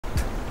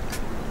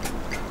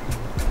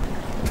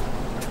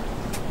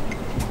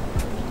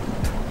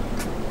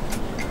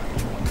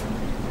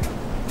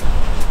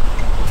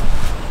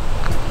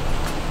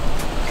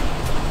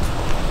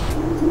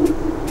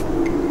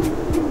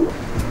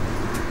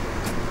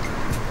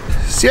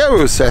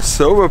Servus aus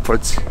der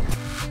Oberpfalz.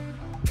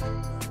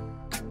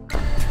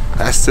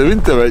 Aus der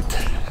Winterwelt.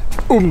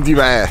 Um die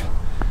Weiher.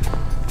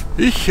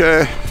 Ich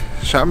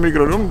schaue mich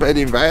gerade um bei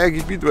dem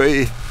Weihergebiet, weil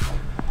ich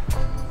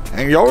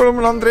ein Jahr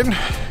umland drin,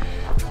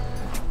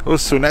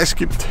 was es so nice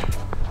gibt.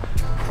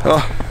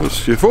 Ja, was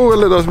für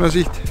Vogel, das man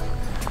sieht.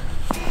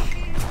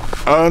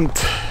 Und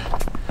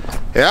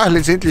ja,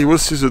 letztendlich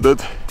was sie so tut,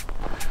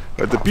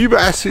 weil der Biber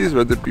aus ist,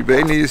 weil der Biber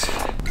rein ist.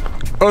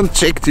 Und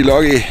check die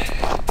Lage.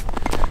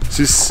 Es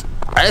ist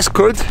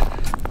eiskalt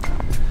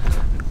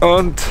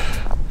und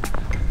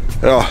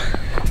ja,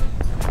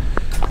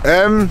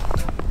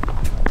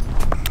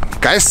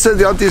 geistert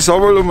ja die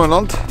Sabel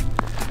umeinander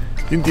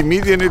in die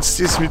Medien jetzt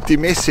das mit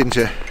den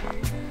Messenger.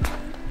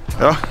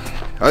 Ja,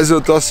 also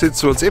dass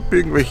jetzt WhatsApp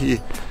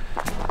irgendwelche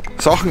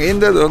Sachen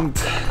ändert und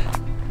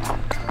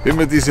wenn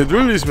man das nicht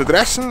will, ist man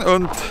draußen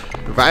und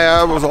war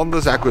ja was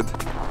anderes auch gut.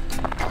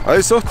 Aber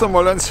ich sag dir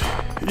mal eins,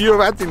 ich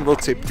habe auch den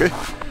WhatsApp, gell?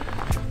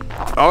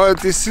 Aber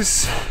das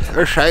ist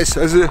ein Scheiß.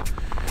 Also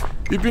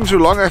ich bin schon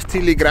lange auf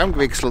Telegram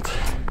gewechselt,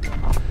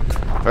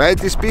 weil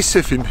ich das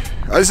besser finde.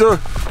 Also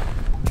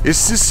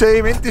es ist ja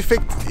im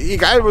Endeffekt,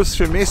 egal was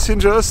für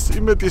Messenger hast,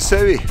 immer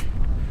dasselbe.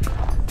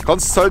 Du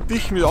kannst halt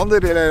dich mit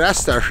anderen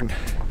austauschen.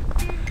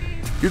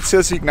 Gibt es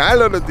ja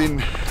Signal oder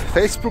den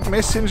Facebook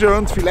Messenger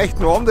und vielleicht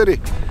noch andere,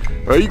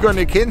 weil ich gar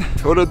nicht kenne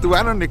oder du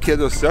auch noch nicht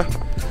gehört hast. Ja?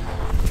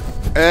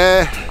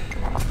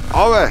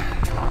 Aber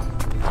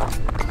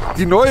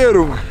die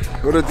Neuerung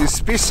oder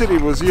das Bessere,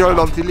 was ich halt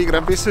an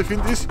Telegram besser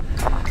finde, ist,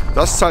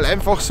 dass du halt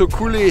einfach so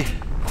coole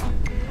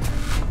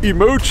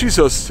Emojis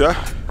hast, ja,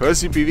 weil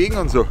sie bewegen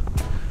und so.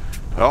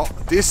 Ja,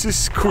 das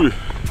ist cool.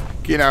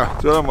 Genau,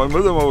 so, mal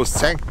muss ich mal was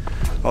zeigen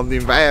an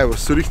dem Weiher,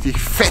 was so richtig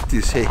fett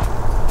ist. Hey.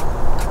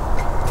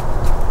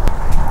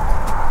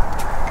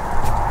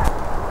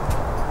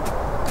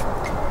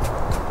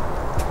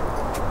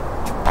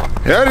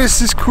 Ja,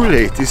 das ist cool,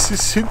 hey. Das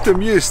ist, hinter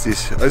mir ist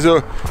das.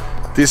 Also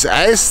das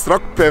Eis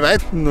tragt bei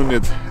Weitem noch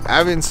nicht,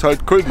 auch wenn es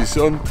halt kalt ist.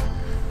 Und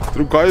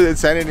darum kann ich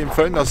jetzt einen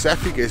empfehlen, dass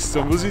Surfing ist.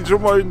 Und was ich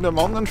schon mal in einem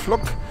anderen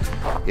Vlog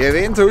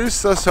erwähnt habe,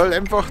 ist, dass halt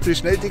einfach die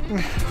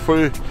Schneedecken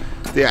voll,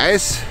 die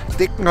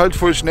Eisdecken halt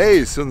voll Schnee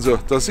ist und so.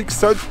 Da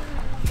siehst du halt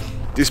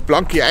das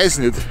blanke Eis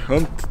nicht.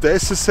 Und da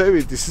ist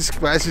dasselbe, das ist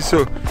quasi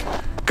so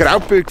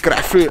Graupel,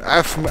 Graffel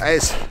auf dem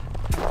Eis.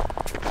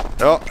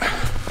 Ja,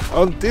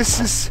 und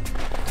das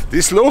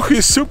Loch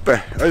ist super.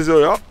 Also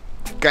ja,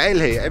 geil,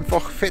 hey,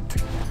 einfach fett.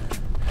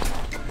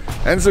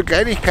 Und so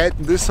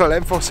Kleinigkeiten, das du halt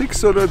einfach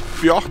siehst oder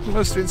beachten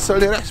musst, wenn du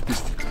halt heraus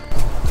bist.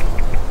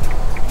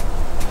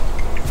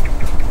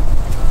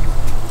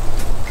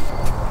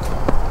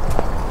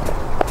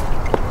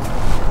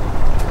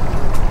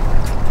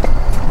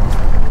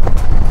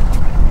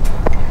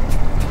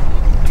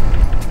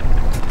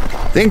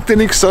 Denk dir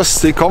nichts, dass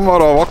die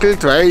Kamera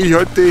wackelt, weil ich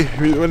heute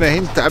mit einer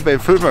Hand auch beim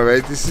Filmen,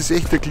 weil das ist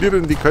echt eine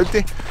klirrende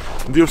Kälte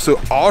und ich habe so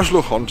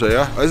Arschloch-Handschuhe.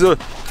 Ja. Also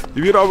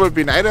ich werde aber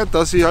beneidet,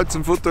 dass ich halt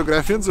zum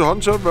Fotografieren so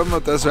Handschuhe, weil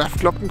man das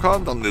aufklappen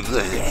kann, dann nicht.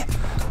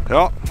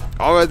 Ja,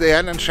 aber die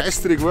haben einen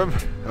Scheißdreck warm.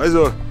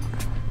 Also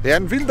die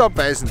haben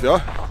windabweisend, ja,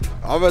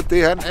 aber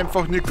die haben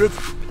einfach nicht gut.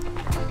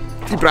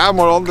 Ich brauche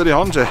mal andere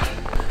Handschuhe.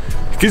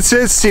 Gibt es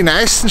jetzt die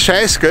neuesten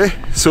Scheiß, gell?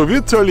 So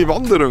virtuelle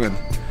Wanderungen.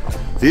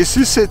 Das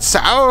ist jetzt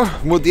sau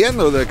modern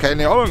oder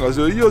keine Ahnung.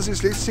 Also ich habe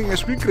das letzte Mal ein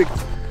Spiel gekriegt.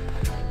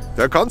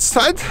 Da kannst du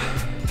halt,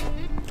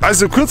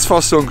 also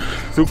Kurzfassung,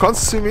 du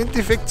kannst im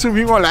Endeffekt zum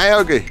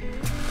Himalaya gehen.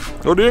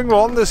 Oder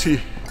irgendwo anders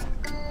hin.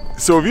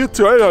 So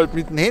virtuell halt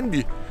mit dem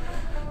Handy.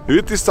 Da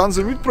wird das dann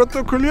so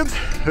mitprotokolliert,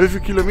 wie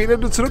viele Kilometer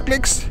du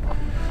zurücklegst.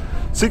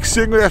 Siehst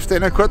du irgendwie auf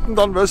deiner Karte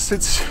dann, was du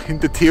jetzt in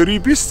der Theorie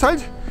bist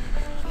halt.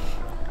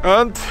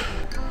 Und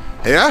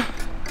ja,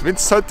 wenn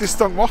du halt das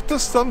dann gemacht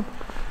hast, dann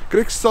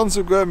kriegst du dann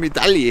sogar eine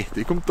Medaille,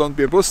 die kommt dann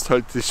per Post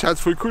halt, das schaut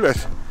voll cool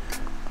aus.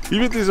 Ich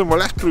werde das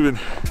einmal ausprobieren.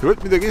 Ich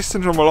wollte mich da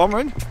gestern schon mal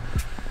anmelden,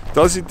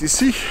 dass ich das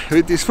sehe,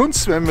 wie das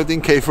funzt, wenn man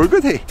den Kai voll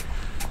gut hat.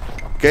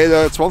 Gehe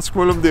da 20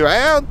 Mal um die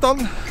Weiher und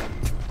dann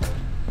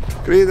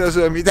kriege ich da so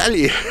eine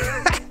Medaille.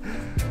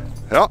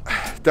 Ja,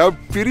 da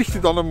berichte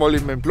ich dann einmal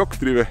in meinem Blog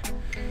drüber.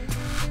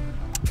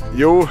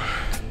 Jo,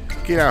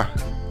 genau.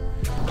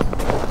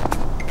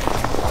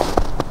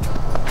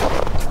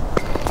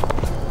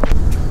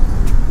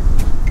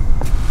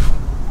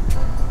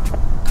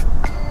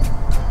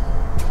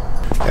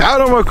 Ja,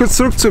 nochmal kurz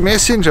zurück zum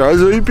Messenger.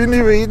 Also ich bin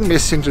über jeden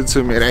Messenger zu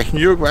erreichen.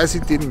 Ich habe quasi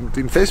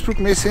den Facebook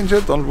Messenger,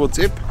 dann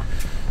WhatsApp,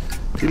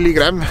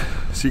 Telegram,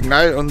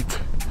 Signal und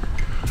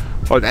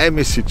halt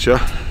iMessage. Ja.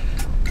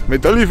 Mein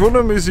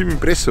Telefonnummer ist im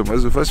Impressum,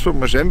 also falls du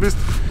mal schreiben bist,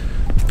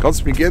 kannst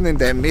du mich gerne in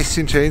deinem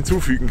Messenger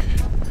hinzufügen.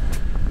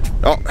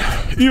 Ja,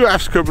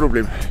 überhaupt kein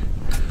Problem.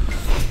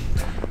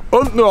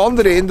 Und noch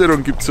andere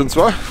Änderungen gibt es, und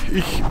zwar,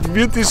 ich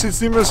werde das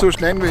jetzt nicht mehr so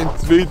schneiden,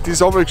 wie ich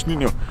das aber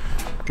geschnitten habe.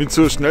 Mit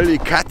so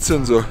schnellen Cuts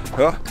und so.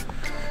 Ja.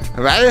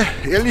 Weil,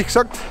 ehrlich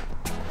gesagt,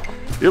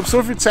 ich habe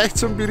so viel Zeit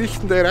zum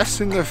Berichten der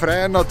Rasse in der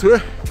freien Natur.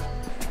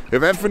 Ich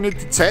habe einfach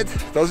nicht die Zeit,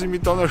 dass ich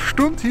mich dann eine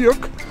Stunde hier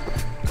hocke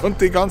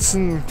und die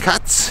ganzen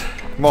Cuts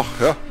mache.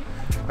 Ja.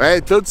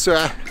 Weil tut so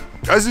auch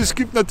Also es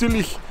gibt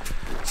natürlich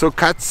so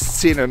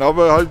Cut-Szenen,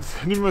 aber halt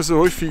nicht mehr so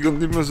häufig und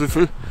nicht mehr so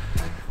viel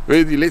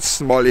wie die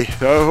letzten Male.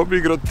 Da habe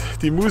ich gerade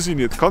die Musik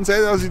nicht. Kann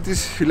sein, dass ich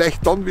das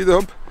vielleicht dann wieder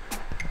habe,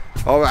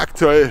 aber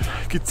aktuell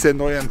gibt es einen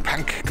neuen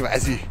Punk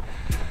quasi.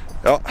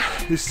 Ja,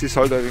 ist das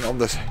halt ein wenig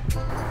anders.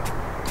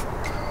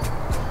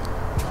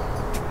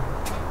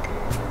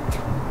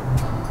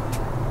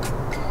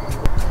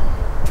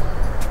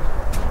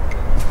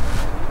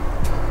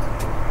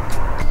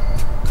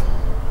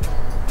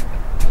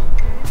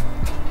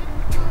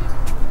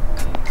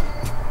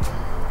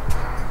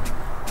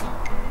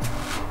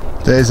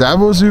 Da ist auch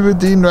was über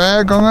die Neue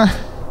gegangen.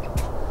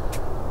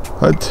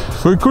 Halt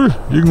voll cool.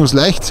 Irgendwas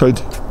Leichtes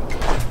halt.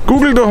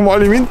 Google doch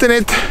mal im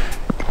Internet.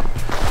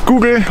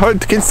 Google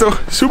halt, kennst du doch,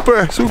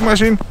 super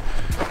Suchmaschinen.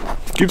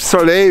 Gibt es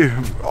halt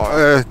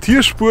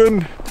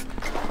Tierspuren.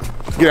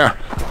 Genau.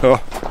 Ja.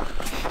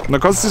 Und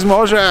dann kannst du das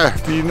mal anschauen.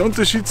 Den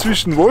Unterschied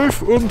zwischen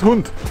Wolf und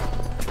Hund.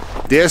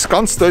 Der ist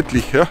ganz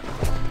deutlich. Ja.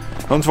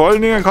 Und vor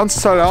allen Dingen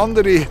kannst du halt auch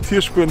andere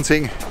Tierspuren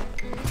sehen.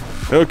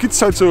 Ja, gibt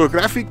es halt so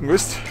Grafiken,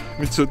 weißt du?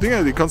 Mit so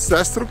Dingen, die kannst du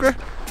ausdrucken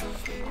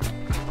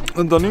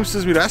und dann nimmst du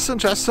das mit raus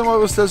und schaust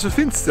mal, was du da so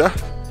findest. Ja.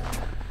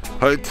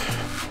 Halt,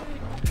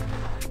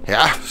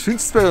 ja, was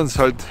findest du bei uns?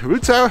 Halt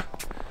Wildsau,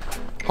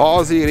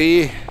 Hase,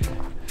 Reh,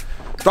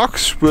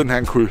 Dachsspuren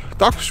sind cool.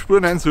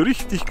 Dachsspuren sind so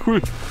richtig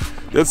cool.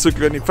 Der hat so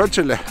kleine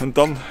Pfadschele und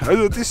dann,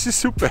 also das ist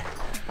super.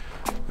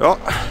 Ja,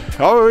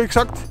 aber wie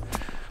gesagt,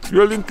 mich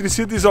halt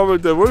interessiert ist aber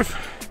der Wolf,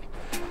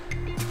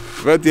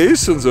 weil der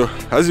ist und so.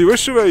 Also ich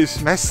weiß schon, wer er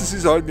ist. Meistens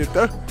ist er halt nicht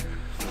da.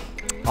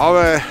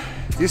 Aber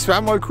das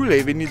wäre mal cool,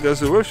 ey, wenn ich da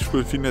so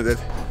Wolfsspur finde.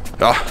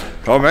 Ja,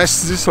 aber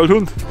meistens ist es halt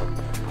Hund.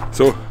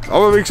 So,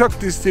 aber wie gesagt,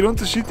 den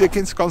Unterschied, der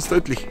kennst du ganz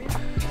deutlich.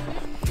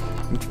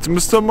 Und du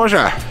musst dann mal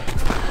schauen.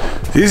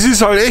 Das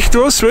ist halt echt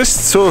was, weißt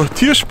du, so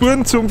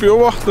Tierspuren zum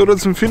Beobachten oder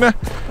zum Finden.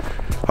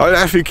 Halt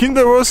auch für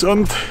Kinder was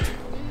und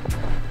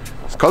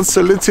das kannst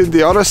du halt jetzt in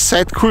der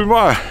Jahreszeit cool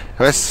machen.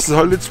 Weißt du, das ist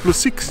halt jetzt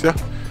bloß 6, ja.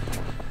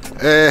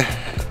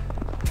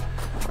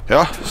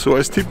 Ja, so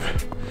als Tipp.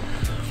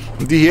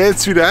 Und ich höre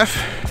jetzt wieder auf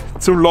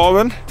zum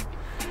Labern.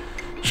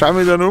 Schau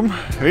mich dann um.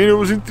 Wenn ich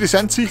was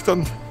interessant sehe,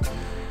 dann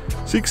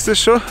siehst du das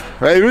schon.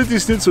 Weil ich will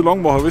das nicht so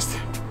lang machen, weißt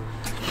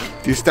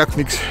du. Das taugt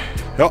nichts.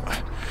 Ja.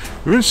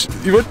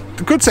 Ich wollte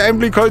einen kurzen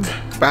Einblick halt.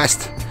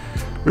 Passt.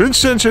 Ich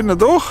wünsche dir einen schönen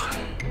Tag.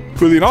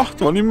 Gute Nacht,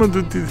 wann immer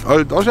du die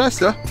halt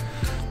anschaust. Ja.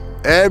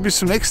 Bis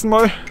zum nächsten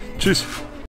Mal. Tschüss.